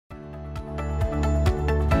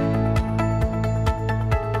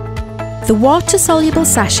The water-soluble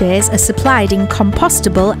sachets are supplied in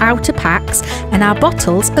compostable outer packs, and our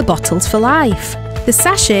bottles are bottles for life. The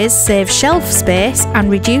sachets save shelf space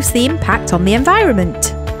and reduce the impact on the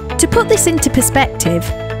environment. To put this into perspective,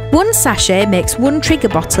 one sachet makes one trigger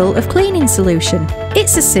bottle of cleaning solution.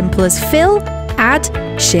 It's as simple as fill, add,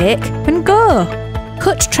 shake and go.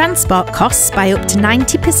 Cut transport costs by up to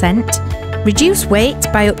 90%, reduce weight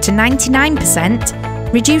by up to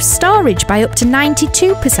 99%, reduce storage by up to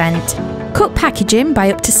 92%, cut packaging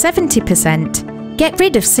by up to 70%. Get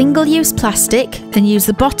rid of single-use plastic and use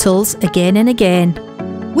the bottles again and again.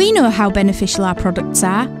 We know how beneficial our products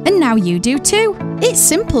are, and now you do too. It's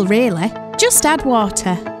simple really. Just add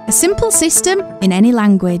water. A simple system in any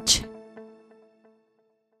language.